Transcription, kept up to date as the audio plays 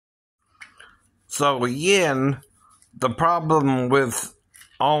So again, the problem with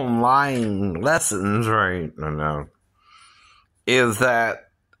online lessons, right, is that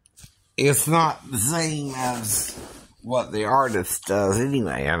it's not the same as what the artist does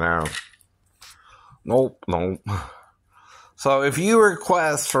anyway, Nope. So if you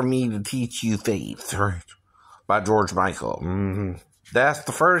request for me to teach you Faith, right, by George Michael, that's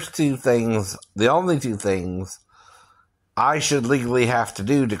the first two things, the only two things I should legally have to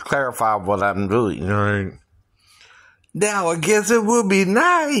do to clarify what I'm doing, right? Now, I guess it would be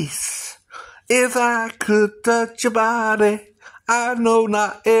nice if I could touch your body. I know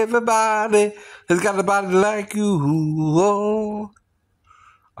not everybody has got a body like you. Oh.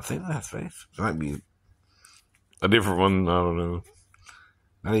 I think that's Faith. It might be a different one. I don't know.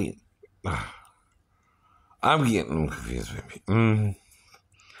 I'm getting confused, maybe.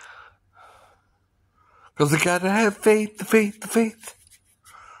 Because I gotta have faith, the faith.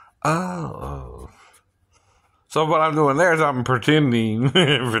 Oh. So what I'm doing there is I'm pretending.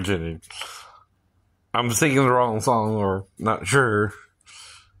 I'm singing the wrong song or not sure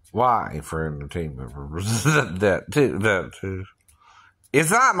why for entertainment purposes. That too. It's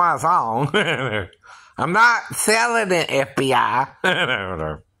not my song. I'm not selling it, FBI.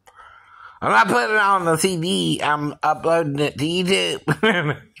 I'm not putting it on the CD. I'm uploading it to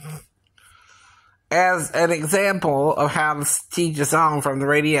YouTube. As an example of how to teach a song from the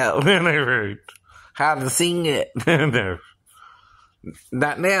radio. How to sing it.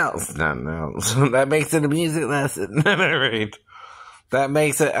 Nothing else. That makes it a music lesson. That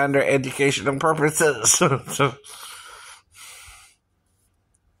makes it under educational purposes.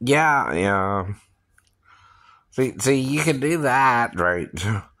 Yeah. See, you can do that, right?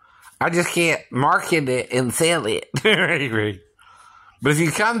 I just can't market it and sell it. Right. But if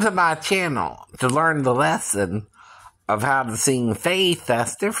you come to my channel to learn the lesson of how to sing Faith,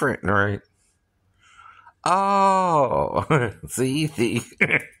 that's different, right? Oh, see,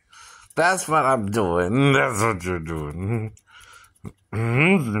 that's what I'm doing. That's what you're doing.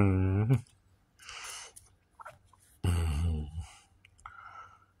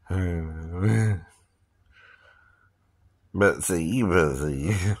 But see,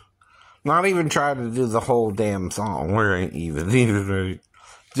 not even trying to do the whole damn song. We ain't even right?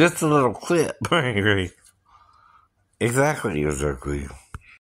 Just a little clip, right? Exactly.